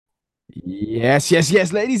Yes,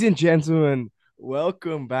 ladies and gentlemen,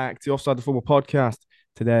 welcome back to Offside the Football Podcast.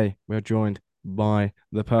 Today we're joined by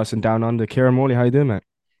the person down under, Kieran Morley. How you doing, mate?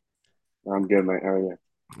 I'm good, mate. How are you?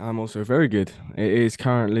 I'm also very good. It is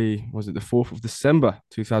currently, was it the 4th of December,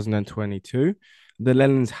 2022? The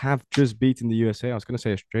Netherlands have just beaten the USA. I was going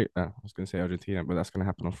to say Argentina, but that's going to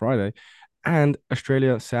happen on Friday. And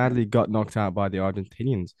Australia sadly got knocked out by the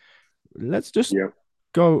Argentinians. Let's just Yep.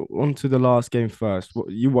 go on to the last game first.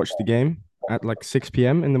 You watched the game at like 6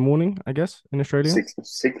 p.m. in the morning, I guess, in Australia?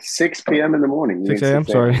 6 p.m. in the morning. You mean 6 a.m.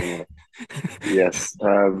 6 a.m. Sorry. in the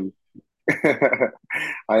morning?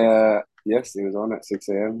 Yes. Yes, it was on at 6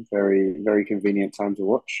 a.m. Very, very convenient time to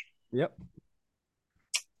watch. Yep.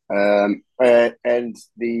 And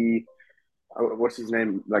the what's his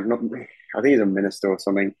name? Like, not, I think he's a minister or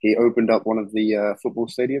something. He opened up one of the football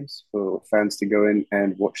stadiums for fans to go in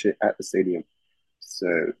and watch it at the stadium.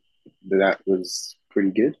 So that was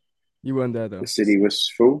pretty good. You weren't there The though. city was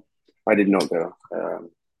full. I did not go.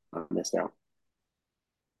 I missed out.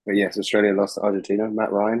 But yes, Australia lost to Argentina.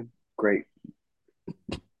 Matt Ryan, great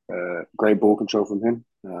ball control from him.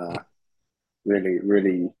 Really,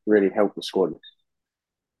 really, really helped the squad.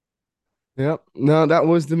 Yep. No, that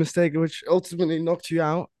was the mistake which ultimately knocked you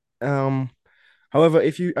out. Um, However,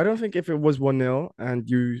 I don't think if it was 1-0 and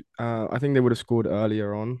I think they would have scored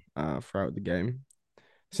earlier on throughout the game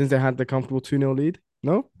since they had the comfortable 2-0 lead.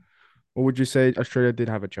 No? Or would you say Australia did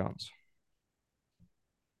have a chance?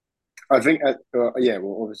 I think, yeah,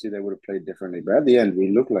 well, obviously they would have played differently, but at the end,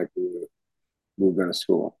 we looked like we were going to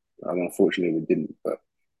score. And unfortunately, we didn't. But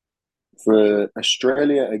for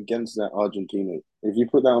Australia against that Argentina, if you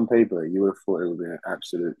put that on paper, you would have thought it would be an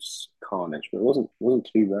absolute carnage, but it wasn't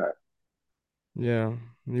too bad. Yeah.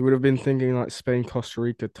 You would have been thinking like Spain, Costa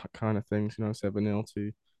Rica kind of things, 7-0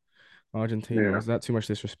 to Argentina. Yeah. Was that too much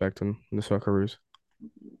disrespect on the Socceroos?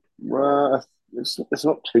 Well, it's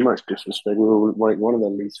not too much disrespect. We were like one of the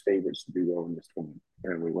least favorites to do well in this tournament,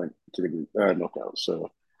 and we went to the group knockout. So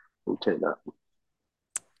we'll take that.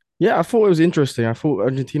 Yeah, I thought it was interesting. I thought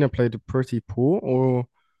Argentina played pretty poor, or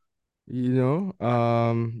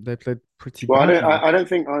they played pretty Well, I don't. badly. I don't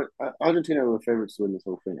think Argentina were favourites to win this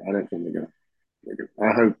whole thing. I don't think they're gonna.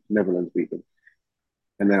 I hope Netherlands beat them,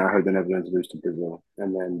 and then I hope the Netherlands lose to Brazil,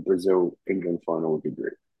 and then Brazil England final would be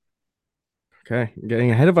great. Okay, getting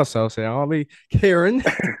ahead of ourselves here, aren't we, Kieran?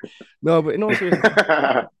 No, but in all seriousness,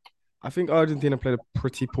 I think Argentina played a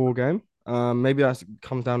pretty poor game. Maybe that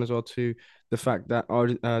comes down as well to the fact that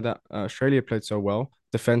Australia played so well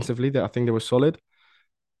defensively. That I think they were solid.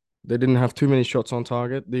 They didn't have too many shots on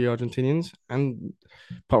target, the Argentinians, and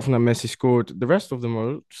apart from that, Messi scored. The rest of them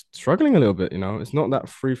were struggling a little bit. It's not that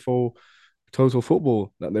free fall total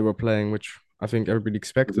football that they were playing, which I think everybody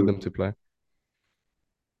expected them Mhm. to play.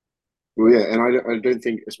 Well, yeah, and I don't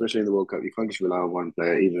think, especially in the World Cup, you can't just rely on one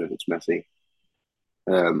player, even if it's Messi.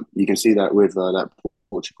 You can see that with that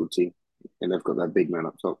Portugal team, and they've got that big man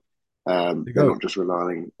up top. The They're goat. not just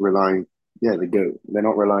relying. Yeah, they go. They're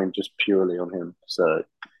not relying just purely on him. So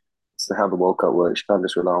it's how the World Cup works. You can't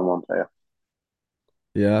just rely on one player.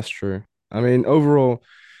 Yeah, that's true. I mean, overall,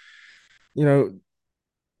 you know,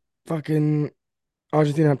 fucking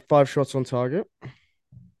Argentina had 5 shots on target.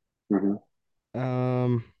 Hmm.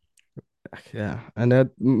 Um, yeah, and they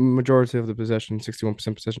had majority of the possession,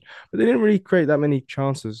 61% possession, but they didn't really create that many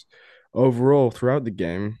chances overall throughout the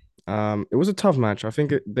game. It was a tough match. I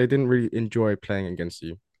think they didn't really enjoy playing against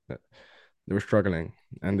you. They were struggling,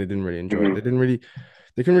 and they didn't really enjoy it. Hmm.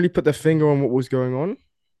 They couldn't really put their finger on what was going on,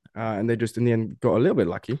 and they just in the end got a little bit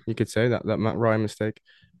lucky. You could say that Matt Ryan mistake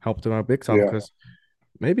helped them out big time Yeah, because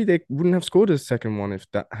maybe they wouldn't have scored a second one if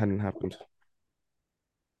that hadn't happened.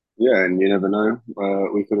 yeah, and you never know.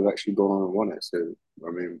 We could have actually gone on and won it. So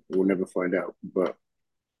I mean, we'll never find out. But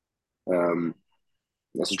um,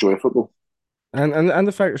 that's the joy of football. And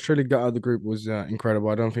the fact Australia got out of the group was incredible.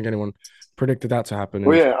 I don't think anyone predicted that to happen.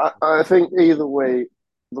 Well, And yeah, I think either way,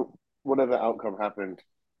 whatever outcome happened,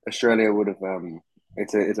 Australia would have.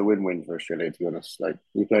 It's a win-win for Australia, to be honest. Like,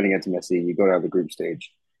 you're playing against Messi, you got out of the group stage.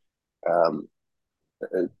 Um,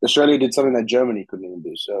 Australia did something that Germany couldn't even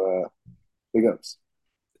do. So big ups.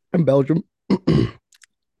 Belgium.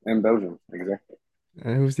 And Belgium, exactly.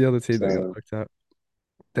 And who was the other team that got So knocked out?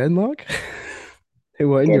 Denmark. They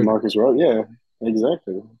were injured. Denmark as well. Yeah,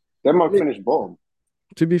 exactly. Denmark It- finished bottom.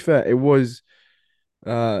 to be fair, it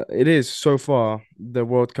is so far the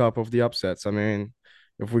World Cup of the upsets. I mean,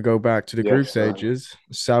 if we go back to the group Yes. stages,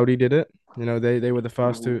 Saudi did it. They were the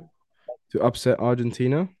first Mhm. to upset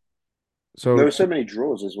Argentina. There So were so many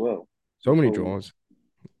draws as well. so many Whole draws.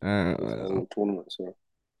 this Uh, whole tournament. So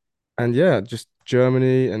and yeah, just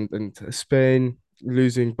Germany and Spain.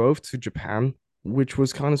 losing both to Japan, which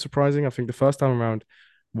was kind of surprising. I think the first time around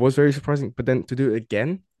was very surprising, but then to do it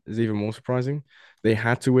again is even more surprising. They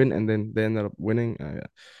had to win, and then they ended up winning.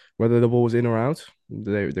 Whether the ball was in or out,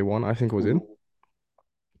 they won. I think it was in. Mhm.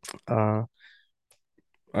 Uh,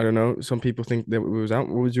 I don't know. Some people think that it was out.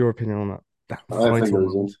 What was your opinion on that I think it vital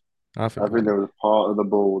was moment? in. I I think it was think in. there was a part of the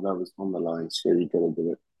ball that was on the line, so you gotta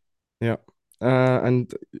do it. Yeah.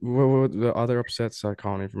 And what were the other upsets? I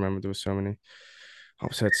can't even remember. There were so many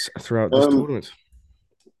upsets throughout this Um, tournament.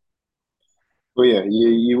 but yeah,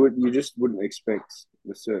 you just wouldn't expect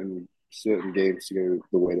the certain games to go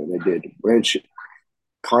the way that they did, which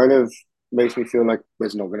kind of makes me feel like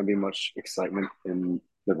there's not going to be much excitement in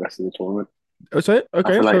the rest of the tournament. Oh, so I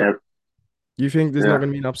okay, feel like, so you think there's not yeah, going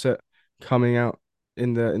to be an upset coming out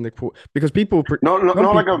in the quarter because people, not some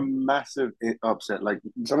not like a people, massive upset, like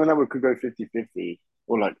something that could go 50-50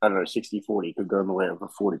 or like I don't know 60-40 could go in the way of a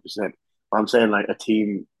 40%. I'm saying like a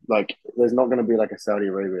team like there's not going to be like a Saudi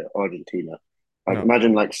Arabia, Argentina. Like no,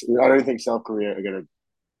 imagine like I don't think South Korea are going to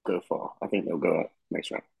go far. I think they'll go out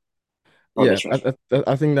next round or yeah, this round.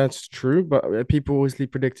 I think that's true, but people obviously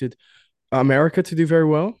predicted America to do very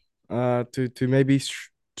well, to maybe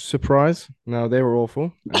surprise. No, they were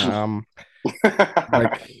awful.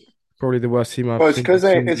 Like probably the worst team I Well, think I've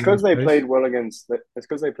seen it's England because they face. played well against it's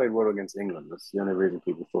because they played well against England. That's the only reason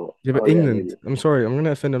people thought, Yeah, but oh yeah, England, maybe. I'm sorry, I'm going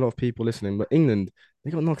to offend a lot of people listening, but England,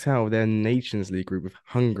 they got knocked out of their Nations League group with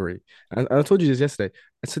Hungary. And I told you this yesterday.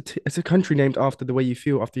 It's a country named after the way you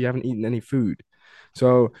feel after you haven't eaten any food.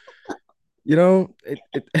 So,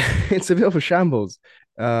 it's a bit of a shambles,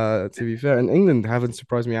 to be fair. And England haven't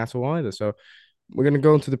surprised me at all either. So we're going to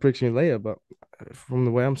go into the prediction later, but from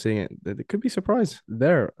the way I'm seeing it, there could be surprise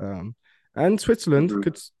there. And Switzerland Mm-hmm.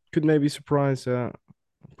 could maybe surprise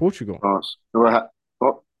Portugal. France.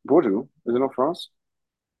 Oh, Portugal? Is it not France?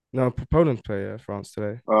 No, Poland play France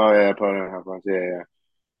today. Oh yeah, Poland have France. Yeah, yeah.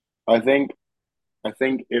 I think I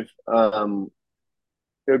think if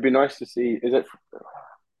it would be nice to see. Is it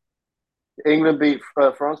England beat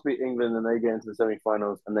France beat England and they get into the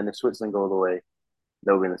semi-finals, and then if Switzerland go all the way,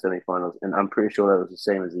 they'll be in the semi-finals. And I'm pretty sure that was the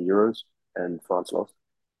same as the Euros, and France lost.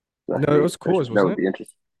 No, it was cause, That wasn't would it? be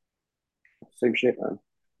interesting. Same shit, man.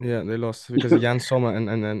 Yeah, they lost because of Jan Sommer and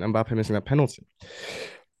Mbappe missing that penalty.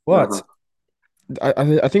 But Uh-huh.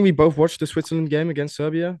 I think we both watched the Switzerland game against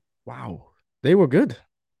Serbia. Wow, they were good.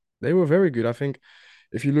 They were very good. I think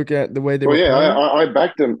if you look at the way they Well, were yeah, playing, I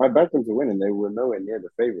backed them. I backed them to win, and they were nowhere near the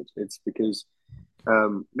favorites. It's because,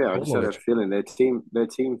 yeah, I ball just had a knowledge, feeling their team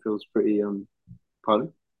feels pretty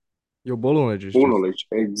pardon, your ball knowledge is all just knowledge.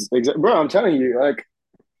 Bro, I'm telling you, like,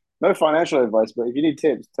 no financial advice, but if you need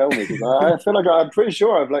tips, tell me because I feel like I'm pretty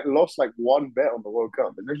sure I've like lost like one bet on the World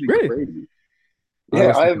Cup. It's actually really. crazy. I Yeah,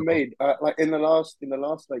 lost I a have couple. made like in the last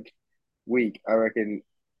like week, I reckon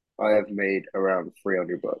I have made around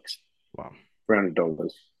 $300, Wow,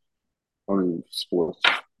 $300 on sports.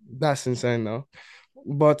 that's insane though.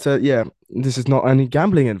 But yeah, this is not any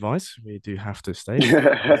gambling advice. We do have to state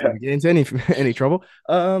before we get into any any trouble.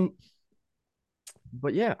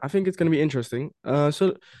 But yeah, I think it's going to be interesting.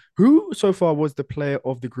 So who so far was the player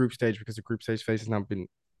of the group stage? Because the group stage phase has now been,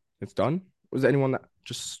 it's done. Was there anyone that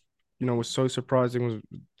just was so surprising, was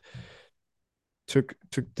took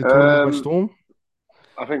the tournament by um, storm?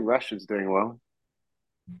 I think Rashford's doing well.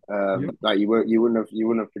 Yeah, Like you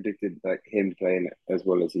wouldn't have predicted like him playing as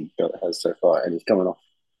well as has so far, and he's coming off.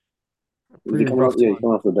 Is he pretty coming off? rough Yeah, he's time.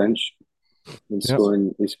 coming off the bench and Yeah,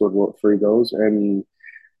 scoring. He scored what 3 goals, and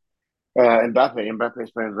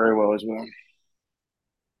Mbappe's playing very well as well.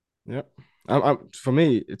 yeah. For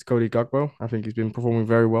me, it's Cody Gakpo. I think he's been performing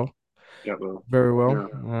Yeah, well, very well.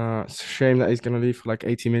 yeah, It's a shame that he's going to leave for like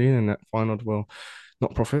 80 million and that Feyenoord will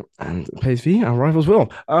not profit and PSV, our rivals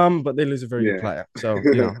will. But they lose a very good yeah, player. So,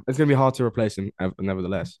 it's going to be hard to replace him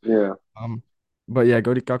nevertheless. yeah. Um, but yeah,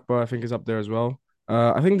 Cody Gakpo, I think, is up there as well.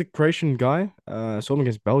 I think the Croatian guy, saw him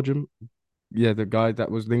against Belgium. Yeah, the guy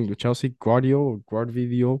that was linked with Chelsea, Guardiol,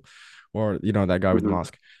 or that guy with the Hmm.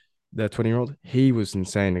 mask, the 20-year-old. He was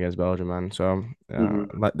insane against Belgium, man. So, Hmm.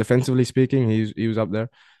 like defensively speaking, he was up there.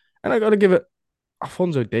 And I got to give it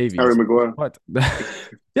Alfonso Harry Davies. Maguire. But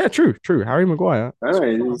yeah, true. Harry Maguire I so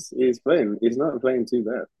know far, he's playing. He's not playing too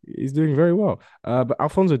bad. he's doing very well. But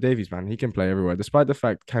Alfonso Davies, man, he can play everywhere. Despite the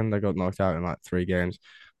fact Canada got knocked out in like 3 games,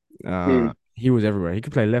 Hmm. he was everywhere. He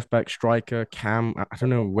could play left back, striker, cam. I don't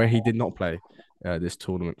know where he did not play this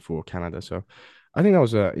tournament for Canada. So I think that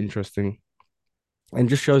was interesting and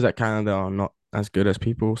just shows that Canada are not as good as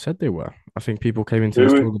people said they were. I think people came into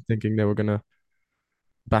this Who tournament thinking they were gonna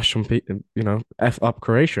bash some people, f up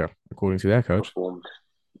Croatia, according to their coach. performed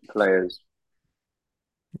players?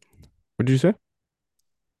 What did you say?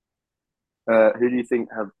 Who do you think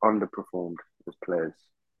have underperformed as players?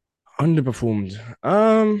 Underperformed.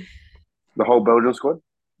 The whole Belgian squad?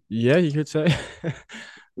 Yeah, you could say.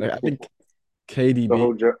 Like I think The KDB.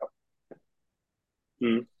 whole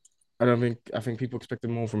Mm. I think people expected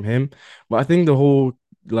more from him, but I think the whole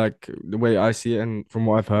like the way I see it and from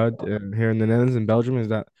what I've heard here in the Netherlands and Belgium is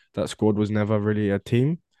that that squad was never really a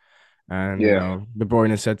team. And Yeah. De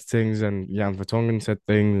Bruyne said things, and Jan Vertonghen said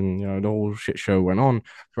things, and the whole shit show went on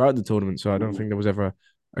throughout the tournament. So I don't Mhm. think there was ever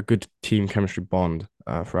a good team chemistry bond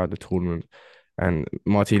throughout the tournament. And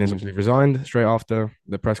Martinez obviously resigned straight after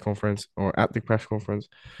the press conference or at the press conference.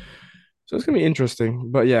 So it's gonna be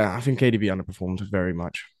interesting. But yeah, I think KDB underperformed very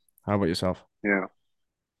much. How about yourself? Yeah.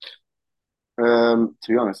 To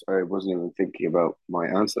be honest, I wasn't even thinking about my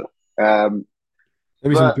answer.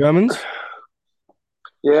 Maybe some But Germans.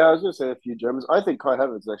 yeah, I was gonna say a few Germans. I think Kai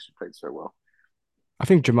Havertz actually played so well. I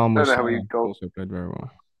think Jamal I don't know how many Musiala goals. also played very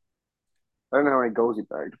well. I don't know how many goals he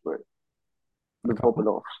bagged, but A we're couple. popping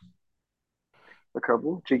off a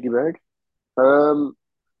couple. Cheeky bag. Um,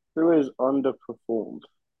 who has underperformed?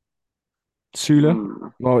 Sula. Hmm.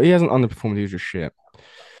 Well, he hasn't underperformed. He was just shit.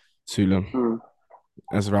 Sula, Hmm.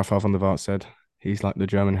 as Rafael van der Vaart said, he's like the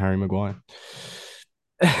German Harry Maguire.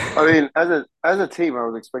 I mean, as a team, I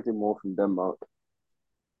was expecting more from Denmark.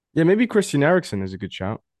 Yeah, maybe Christian Eriksen is a good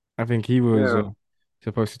shout. I think he was Yeah.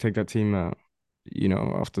 supposed to take that team out.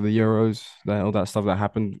 After the Euros, all that stuff that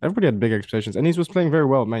happened, everybody had big expectations, and he was playing very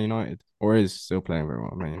well at Man United, or is still playing very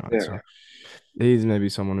well at Man United. So Yeah. he's maybe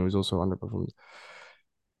someone who is also underperformed.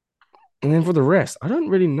 And then for the rest, I don't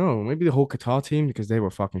really know. Maybe the whole Qatar team because they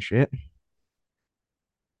were fucking shit.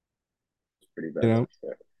 It's pretty You bad. know,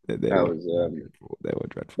 Yeah. they That were was dreadful. They were they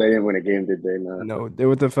dreadful. didn't win a game, did they? No. No, they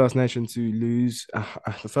were the first nation to lose,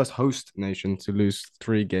 the first host nation to lose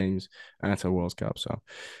 3 games at a World Cup. So at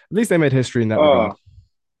least they made history in that regard.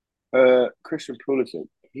 Oh, Christian Pulisic.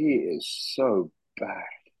 He is so bad.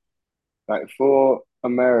 Like for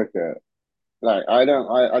America, like I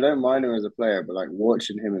don't mind him as a player, but like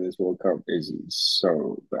watching him in this World Cup is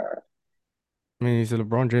so bad. I mean, he's the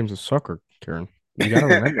LeBron James of soccer, Kieran. You got to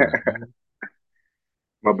remember that.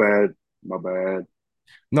 My bad. My bad.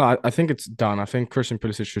 No, I think it's done. I think Christian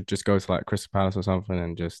Pulisic should just go to like Crystal Palace or something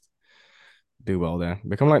and just do well there.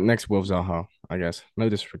 Become like next Will Zaha, I guess. No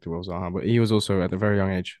disrespect to Will Zaha, but he was also at a very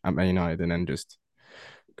young age at Man United and then just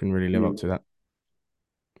couldn't really live up Mm. to that.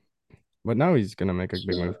 But now he's gonna make a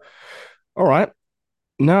big move. So, All right.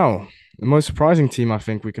 Now, the most surprising team I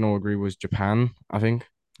think we can all agree was Japan, I think.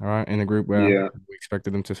 All right, in a group where yeah. we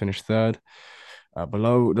expected them to finish third,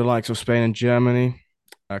 below the likes of Spain and Germany.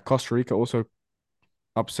 Costa Rica also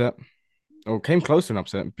upset, or came close to an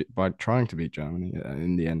upset by trying to beat Germany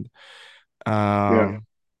in the end. Yeah. Um,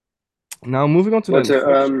 Now moving on to But the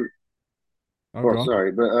first. Oh, well, go on.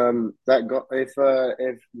 sorry, but that got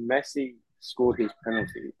if Messi scored his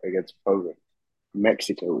penalty against Poland,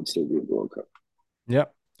 Mexico would still be in the World Cup. Yeah,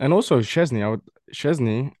 and also Chesney.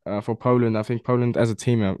 Chesney for Poland. I think Poland as a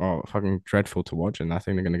team are fucking dreadful to watch, and I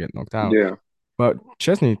think they're gonna get knocked out. Yeah. But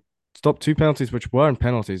Chesney stopped 2 penalties, which weren't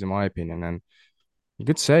penalties in my opinion, and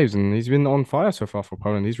good saves, and he's been on fire so far for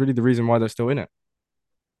Poland. He's really the reason why they're still in it.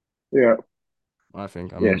 Yeah. I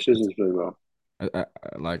think. I Yeah. mean, She's really well.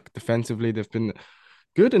 like defensively, they've been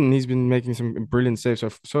good, and he's been making some brilliant saves.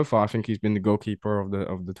 So far, I think he's been the goalkeeper of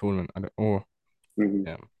the tournament, or Hmm.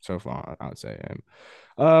 yeah, so far I would say.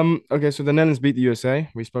 Okay, so the Netherlands beat the USA.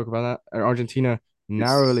 We spoke about that. Argentina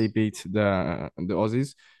narrowly It's beat the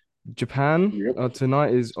Aussies. Japan yep.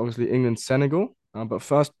 tonight is obviously England Senegal, but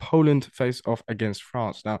first Poland face off against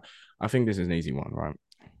France. Now, I think this is an easy one, right?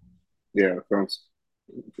 Yeah. France.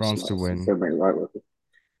 It's France to nice. It's win. gonna make right with it.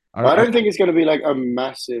 I, I I don't think it's gonna be like a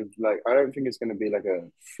massive like. I don't think it's gonna be like a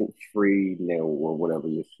 3-0 or whatever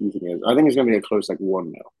you think it is. I think it's gonna be a close like 1-0,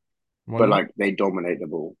 one but nil. like they dominate the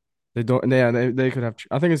ball. They don't. Yeah, they could have.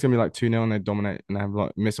 I think it's gonna be like 2-0, and they dominate and they have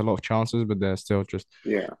like miss a lot of chances, but they're still just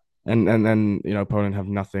Yeah. and Poland have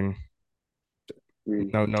nothing.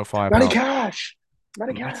 Mm. No Matty firepower. Cash.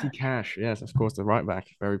 Matty Matty Cash. Cash, yes, of course, the right back,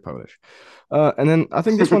 very Polish. And then I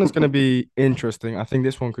think this one is going to be interesting. I think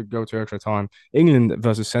this one could go to extra time. England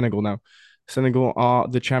versus Senegal now. Senegal are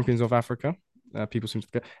the champions of Africa. People seem to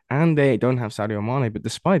forget, and they don't have Sadio Mane. But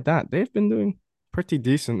despite that, they've been doing pretty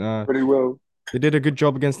decent. Pretty well. They did a good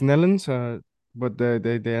job against the Netherlands, but they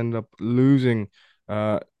ended up losing,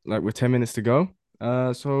 like with 10 minutes to go.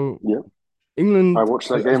 So Yeah. I England watched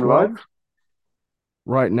that as game well live.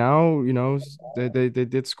 right now, they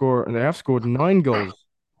did score and they have scored 9 goals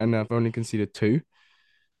and have only conceded 2.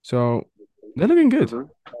 So they're looking good. Hmm.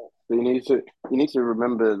 But you need to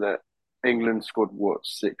remember that England scored what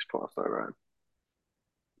 6 past Iran.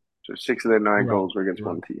 So six of their nine Iran, goals were against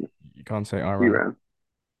one Iran. team. You can't say Iran. Iran.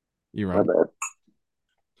 My Iran. bad.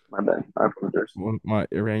 My bad. I apologize. Well, my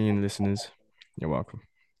Iranian listeners, you're welcome.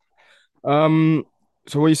 Um,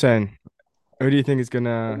 so what are you saying? Who do you think is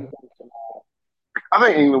gonna? I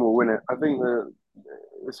think England will win it. I think that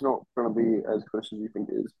it's not going to be as close as you think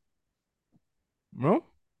it is. Well,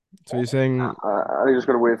 so you're saying I just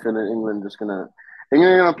got a weird feeling England are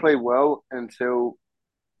gonna play well until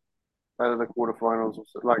out of the quarterfinals. Or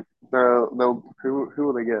so. Like they'll who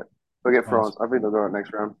will they get? They'll get France? France. I think they'll go out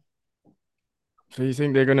next round. So you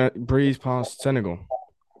think they're gonna breeze past Senegal?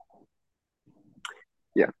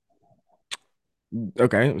 Yeah.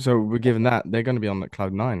 Okay, so we're given that they're gonna be on the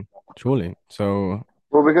cloud nine, surely. So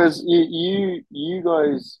Well, because you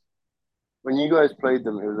guys when you guys played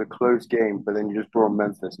them, it was a close game, but then you just brought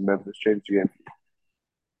Memphis, and Memphis changed the game.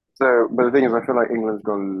 So, but the thing is, I feel like England's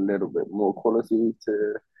got a little bit more quality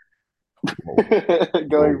to whoa,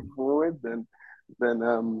 going whoa. forward than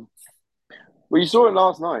well, you saw it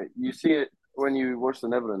last night. You see it when you watch the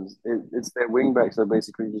Netherlands. It's their wing backs that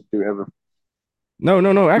basically just do everything. No,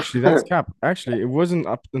 no, no. Actually, that's cap. Actually, it wasn't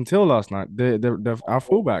up until last night. Our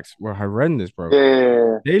fullbacks were horrendous, bro.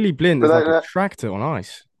 Yeah, Daley Blind but is like a tractor on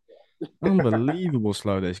ice. Unbelievable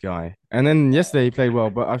slow, this guy. And then yesterday he played well,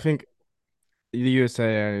 but I think the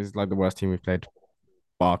USA is like the worst team we've played,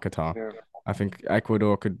 bar Qatar. yeah, I think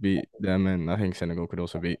Ecuador could beat them, and I think Senegal could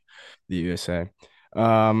also beat the USA.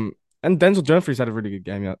 Um, and Denzel Dumfries had a really good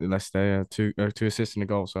game yesterday, two assists and a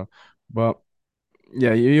goal. So, but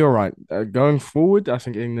yeah, you're right. Going forward, I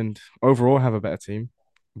think England overall have a better team,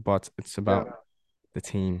 but it's yeah. about the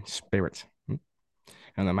team spirit and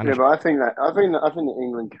the Yeah, manager. but I think that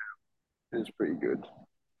England is pretty good.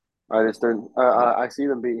 I just don't. I see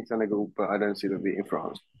them beating Senegal, but I don't see them beating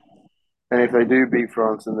France. And if they do beat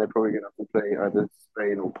France, then they're probably going to have to play either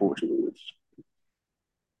Spain or Portugal, which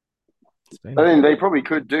I Spain. think they probably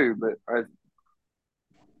could do, but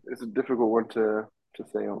it's a difficult one to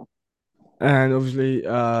say on. And obviously,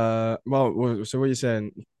 so what are you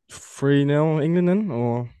saying? 3-0 England then,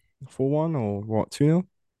 or 4-1, or what? 2-0?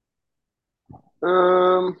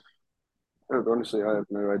 Um, honestly, I have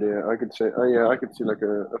no idea. I could say, oh yeah, I could see like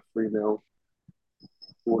a 3-0,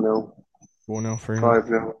 4-0, 4-0, 3-0.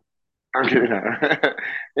 5-0. I'm kidding.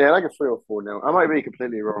 Yeah, like a 3 or 4-0. I might be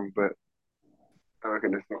completely wrong, but I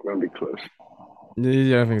reckon it's not going to be close.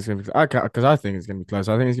 Yeah, I think it's gonna be. Because I think it's gonna be close.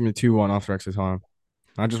 I think it's gonna be 2-1 after extra time.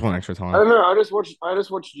 I just want extra I time. don't know. I just watched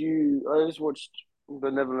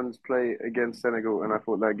the Netherlands play against Senegal, and I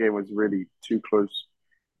thought that game was really too close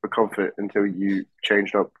for comfort until you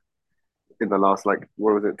changed up in the last, like,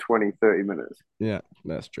 what was it, 20, 30 minutes. Yeah,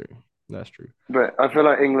 that's true. That's true. But I feel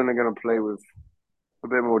like England are going to play with a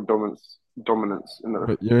bit more dominance in the.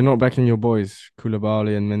 But you're not backing your boys,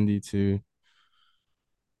 Koulibaly and Mendy, to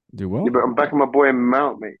do Yeah, well. but I'm backing my boy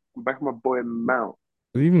Mount, mate. I'm backing my boy Mount.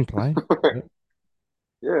 Does he even play?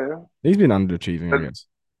 Yeah, He's been underachieving, I but guess.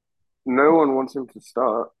 no one wants him to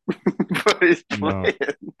start, but he's No,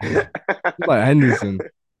 playing. like Henderson.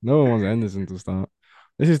 No one wants Henderson to start.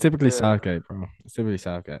 This is typically Yeah, Southgate, bro. It's typically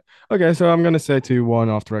Southgate. Okay, so I'm gonna say 2-1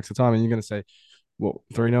 after extra time, and you're gonna say what,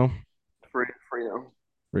 3-0? free now.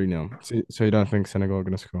 3-0. So you don't think Senegal are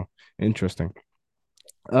gonna score? Interesting.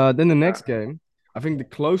 Then the Nah. next game, I think the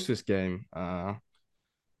closest game,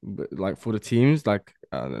 like for the teams, like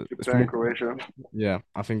it's Japan, more, Croatia. yeah,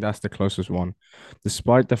 I think that's the closest one.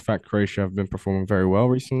 Despite the fact Croatia have been performing very well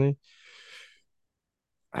recently,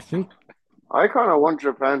 I think I kind of want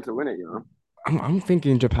Japan to win it, you know. I'm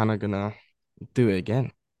thinking Japan are gonna do it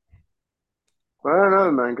again. But I don't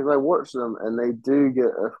know, man, because I watch them and they do get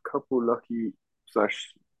a couple lucky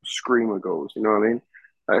slash screamer goals. You know what I mean?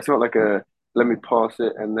 It's not like a let me pass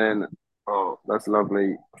it and then oh that's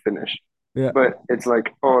lovely finish. Yeah, But it's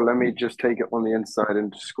like oh let me just take it on the inside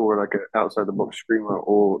and score like an outside the box screamer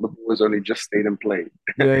or the ball has only just stayed in play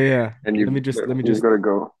yeah, yeah. and Let me just, let me you've just, got to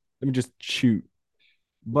go. let me just shoot.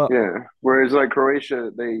 But Yeah. Whereas like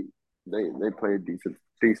Croatia, they play a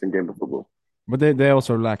decent game of football. they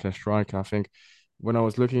also lack a striker. I think when I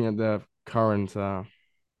was looking at the current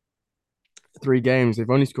 3 games, they've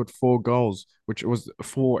only scored 4 goals, which was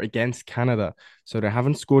 4 against Canada. So they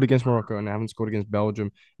haven't scored against Morocco and they haven't scored against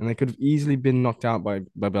Belgium, and they could have easily been knocked out by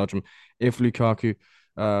Belgium if Lukaku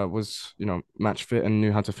was match fit and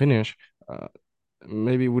knew how to finish. Uh,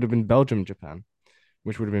 Maybe it would have been Belgium Japan,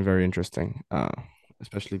 which would have been very interesting,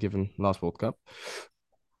 especially given last World Cup.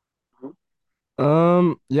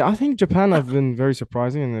 Yeah, I think Japan have been very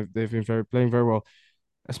surprising and they've been playing very well,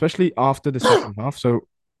 especially after the second half. So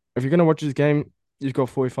if you're gonna watch this game, you've got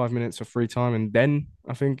 45 minutes of free time, and then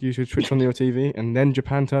I think you should switch on your TV, and then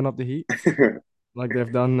Japan turn up the heat. like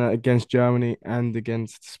they've done against Germany and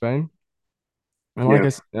against Spain. And like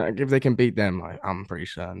Yeah. if they can beat them, I'm pretty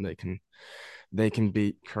certain they can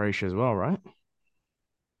beat Croatia as well, right?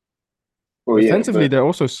 Well, yeah, Defensively, but they're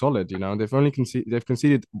also solid. They've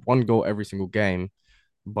conceded one goal every single game,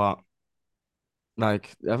 but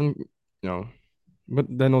like they haven't, you know, but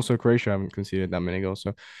then also Croatia haven't conceded that many goals,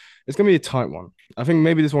 so it's gonna be a tight one. I think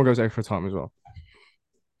maybe this one goes extra time as well.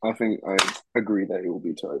 I think I agree that it will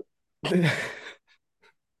be tight.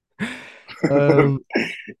 um,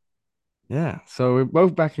 yeah. So we're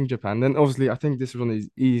both backing Japan. Then obviously, I think this is one of the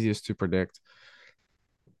easiest to predict.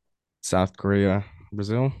 South Korea,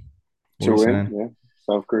 Brazil. What are To you win, saying? yeah.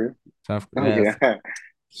 South Korea. South, Oh yeah, yeah.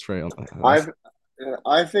 straight on. That's I've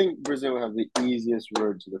I think Brazil have the easiest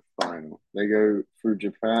road to the final. They go through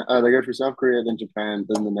Japan. They go through South Korea, then Japan,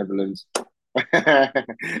 then the Netherlands,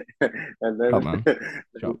 and shut, then man.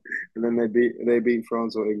 Shut. and then they beat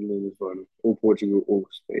France or England in the final, or Portugal or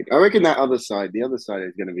Spain. I reckon that other side, the other side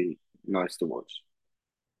is going to be nice to watch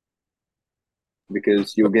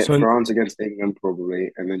because you'll get So France against England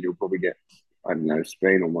probably, and then you'll probably get I don't know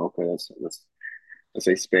Spain or Morocco. Let's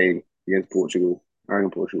say Spain against Portugal. I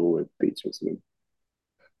reckon Portugal would beat Switzerland.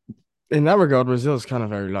 in that regard, Brazil is kind of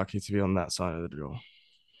very lucky to be on that side of the draw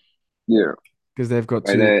Yeah, because they've got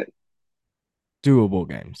like two they doable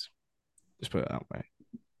games. Just put it that way.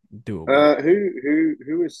 Doable.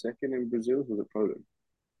 who was second in Brazil? Was it Poland?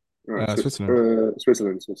 Right, Switzerland.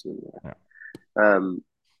 Switzerland. Yeah. Yeah.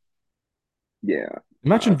 Yeah. I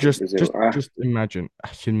Imagine think just Brazil. just just imagine a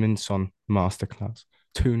Heung-min Son masterclass.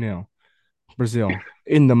 2-0. Brazil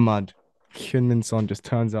in the mud. Heung-min Son just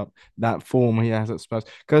turns up that form he has at Spurs.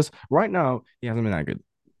 Because right now he hasn't been that good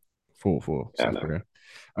for I South know, Korea.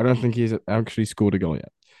 I don't think he's actually scored a goal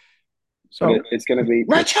yet. but So it's going to be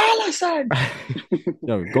Richarlison.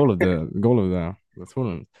 yo, goal of the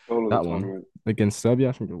tournament. All of the That one tournament. against Serbia,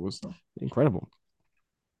 I think it was incredible.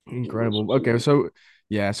 It was Incredible. Okay, absolutely. so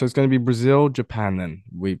yeah, so it's going to be Brazil, Japan. Then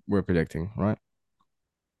we're predicting, right?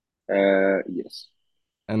 Yes.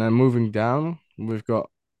 And then moving down, we've got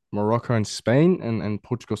Morocco and Spain, and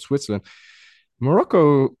Portugal, Switzerland.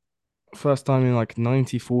 Morocco, first time in like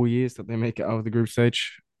 94 years that they make it out of the group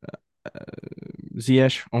stage.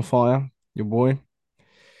 Ziyech on fire, your boy.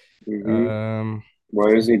 Mm-hmm. Um,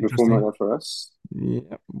 Why it's is gonna be he performing interesting. like that for us?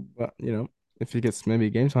 Yeah, but if he gets maybe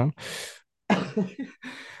game time.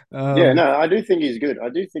 Yeah, um, no, I do think he's good. I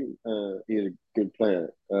do think he's a good player.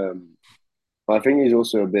 But I think he's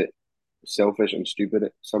also a bit selfish and stupid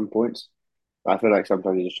at some points. I feel like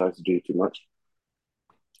sometimes he just tries to do too much.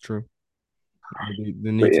 true.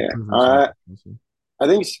 The But need to yeah, prove himself. I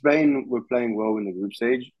think Spain were playing well in the group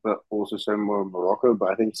stage, but also so more Morocco.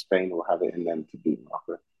 But I think Spain will have it in them to beat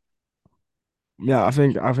Morocco. Yeah, I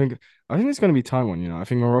think it's gonna be Taiwan. I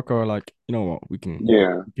think Morocco are like, you know what, we can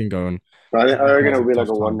Yeah, we can go and but I, give I these reckon guys it'll a be like tough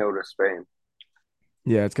a one time. nil to Spain.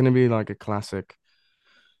 Yeah, it's gonna be like a classic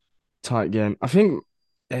tight game. I think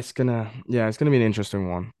it's gonna be an interesting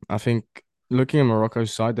one. I think looking at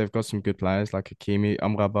Morocco's side, they've got some good players like Hakimi,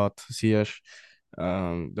 Amrabat, Ziyech.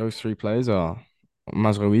 Those three players are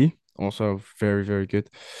Mazraoui, also very, very good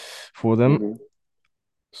for them. Hmm.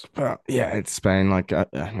 But yeah, it's Spain. Like I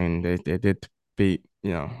mean, they did beat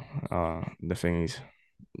the thingies,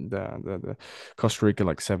 the Costa Rica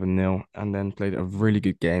like 7-0, and then played a really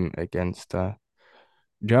good game against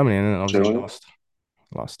Germany, and then obviously Germany,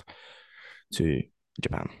 lost to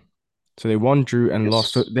Japan. So they won, drew, and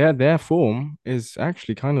lost. So yes. their form is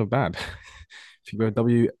actually kind of bad. If you go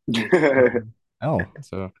WL,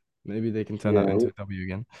 so maybe they can turn that into Yeah, a W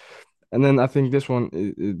again. And then I think this one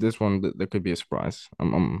there could be a surprise.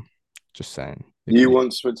 I'm just saying it could you be.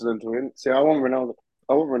 want Switzerland to win? See, I want Ronaldo.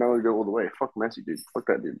 I want Ronaldo to go all the way. Fuck Messi, dude. Fuck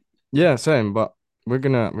that dude. Yeah, same. But we're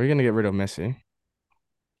gonna get rid of Messi,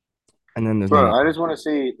 and then there's no Bro, more. I just want to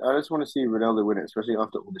see Ronaldo win it, especially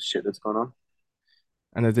after all the shit that's gone on.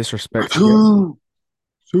 And the disrespect he gets.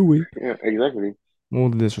 Sui. Yeah, exactly. All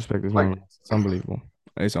the disrespect this Like, man gets. It's unbelievable.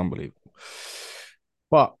 It's unbelievable.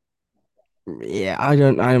 But yeah, I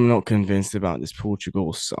am not convinced about this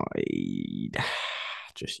Portugal side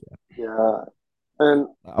just yet. yeah, and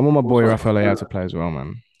I want my boy also, Rafael Leao to play as well,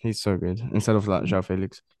 man. He's so good. Instead of that, João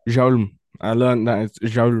Felix. João. I learned that it's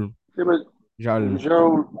João. yeah, but João.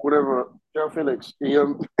 Joe, whatever, Joe Felix,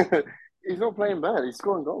 he's not playing bad. He's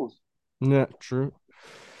scoring goals. Yeah, true.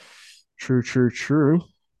 True, true, true.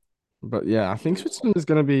 But yeah, I think Switzerland is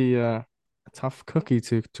going to be a tough cookie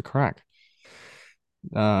to crack.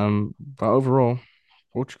 But overall,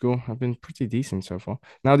 Portugal have been pretty decent so far.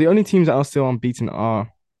 Now, the only teams that are still unbeaten are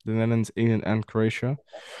the Netherlands, England, and Croatia.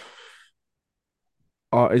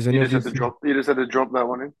 Is any You of just had these to teams? drop. You just had to drop that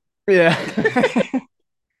one in. Yeah.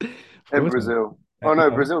 Of And course, man. Brazil. Oh no,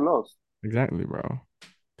 No, Brazil lost. exactly, bro.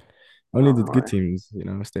 Only the Oh good my. teams,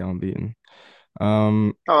 stay unbeaten.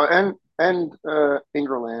 Um, Oh, and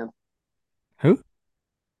England, who?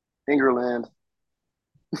 England,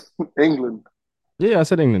 England. Yeah, I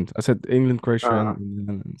said England. I said England, Croatia, Uh, and the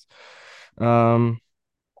Netherlands. Um,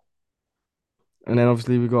 and then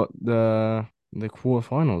obviously we got the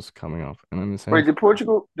quarterfinals coming up, and then the same. wait, did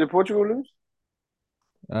Portugal lose?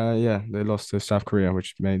 Yeah, they lost to South Korea,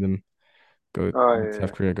 which Oh made yeah,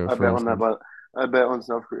 South yeah. Korea go I bet through on that, instead. but I bet on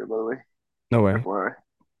South Korea, by the way. No way. FYI.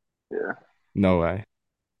 Yeah, No way.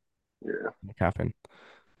 yeah. It happened.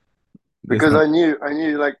 There's Because no I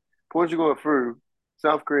knew like Portugal are through.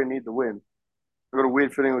 South Korea need the win. I got a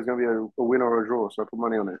weird feeling it was gonna be a win or a draw, so I put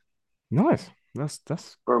money on it. nice.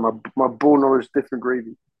 That's Bro, my ball knowledge different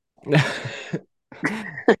gravy.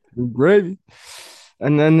 gravy.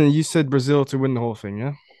 And then you said Brazil to win the whole thing,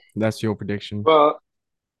 yeah? That's your prediction. But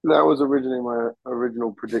that was originally my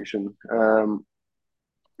original prediction.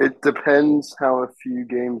 It depends how a few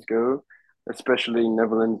games go, especially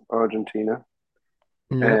Netherlands, Argentina,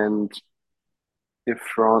 Yeah. and if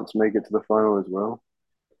France make it to the final as well.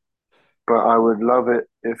 But I would love it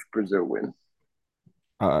if Brazil win.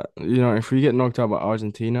 If we get knocked out by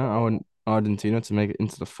Argentina, I want Argentina to make it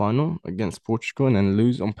into the final against Portugal and then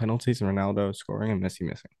lose on penalties and Ronaldo scoring and Messi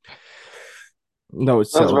missing. That would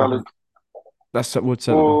That's settle the valid. whole. That would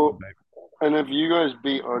settle the whole Or debate. and if you guys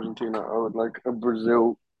beat Argentina, I would like a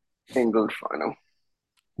Brazil England final.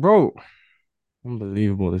 Bro,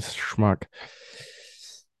 unbelievable, this schmuck.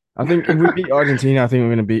 I think if we beat Argentina, I think we're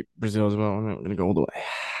going to beat Brazil as well. I think we're going to go all the way.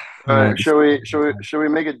 All right, Just shall we taking shall we time. shall we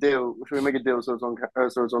make a deal? Shall we make a deal so it's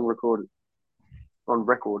on record? On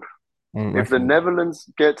If the record. Netherlands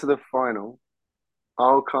get to the final,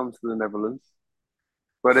 I'll come to the Netherlands.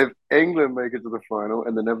 But if England make it to the final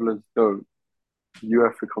and the Netherlands don't, you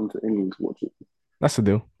have to come to England to watch it. That's the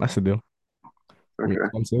deal. That's the deal. It's gonna be Okay.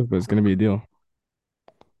 expensive, but it's going to be a deal.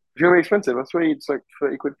 It's gonna be expensive. I swear it's like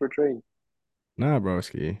 30 quid for a train. Nah,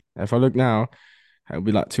 broski. If I look now, it'll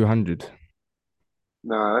be like 200.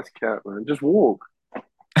 Nah, that's cat, man. Just walk.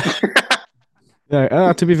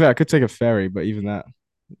 Yeah, to be fair, I could take a ferry, but even that.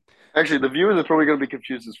 Actually, the viewers are probably gonna be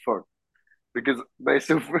confused as fuck because they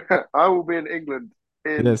still I will be in England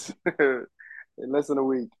in Yes, in less than a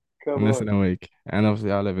week. Come in less than on. a week. And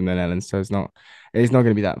obviously, I live in the Netherlands, so it's not going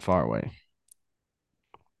to be that far away.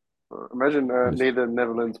 Imagine Yes. neither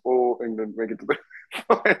Netherlands or England make it to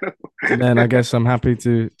the Then I final. guess I'm happy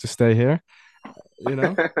to stay here. You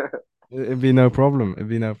know, it'd be no problem. It'd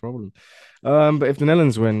be no problem. But if the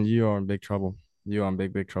Netherlands win, you are in big trouble. You are in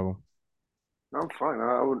big, big trouble. I'm fine.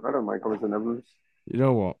 I don't mind coming to the Netherlands. You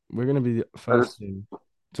know what? We're going to be the I first just team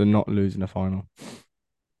to not lose in a final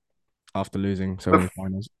after losing so the many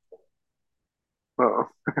finals. oh.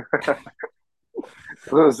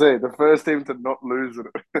 I was gonna say the first team to not lose it,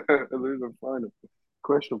 lose a final.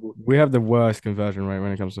 Questionable. We have the worst conversion rate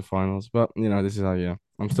when it comes to finals, but this is how, yeah.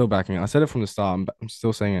 I'm still backing it. I said it from the start. I'm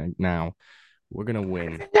still saying it now. We're gonna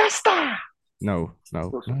win. Fiesta! No,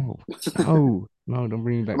 no, no, no, no. Don't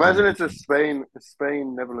bring me back to Imagine it's the. A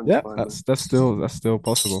Spain Netherlands Yeah, final. that's still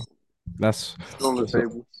possible. That's Still on the that's what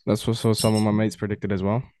table. that's what some of my mates predicted as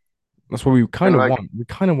well. That's what we kind And of like want. We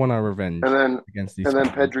kind of want our and revenge then against these and then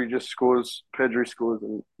Spaniards. Pedri scores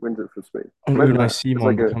and wins it for Spain. And Imagine Unai that. It's Simon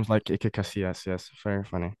like a becomes like Iker Casillas. Yes, very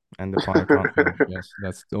funny. And the Depay can't finish. Yes,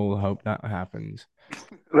 let's all hope that happens.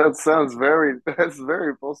 that's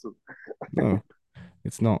very possible. No,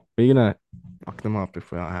 it's not. We're gonna fuck them up if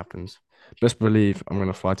that happens. Best believe I'm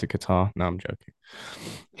gonna fly to Qatar. No, I'm joking.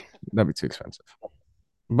 That'd be too expensive.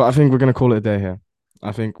 But I think we're gonna call it a day here.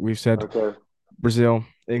 I think we've said Okay. Brazil,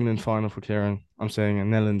 England final for Kieran. I'm saying a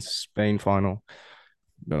Netherlands, Spain final.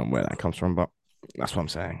 Don't know where that comes from, but that's what I'm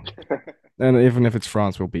saying. And even if it's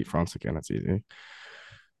France, we'll beat France again. That's easy.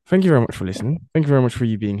 Thank you very much for listening. Thank you very much for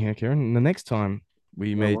you being here, Kieran. And the next time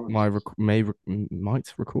we No may worries. my may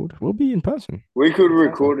might record, we'll be in person. We could Exciting.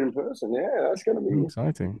 record in person. Yeah, that's gonna be.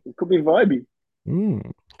 Exciting. It could be vibey.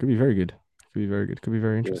 Could be very good. Could be very good. Could be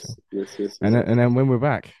very interesting. Yes, yes, yes, And yes, then, yes. and then when we're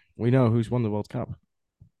back, we know who's won the World Cup.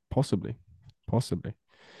 Possibly, possibly,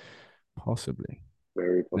 possibly.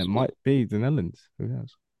 Very And it possible. might be the Netherlands. Who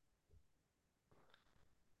knows?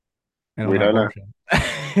 And on We that don't know. bombshell,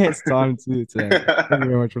 it's time to end. Thank you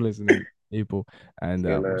very much for listening, people, and See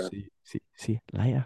you we'll later. see you later.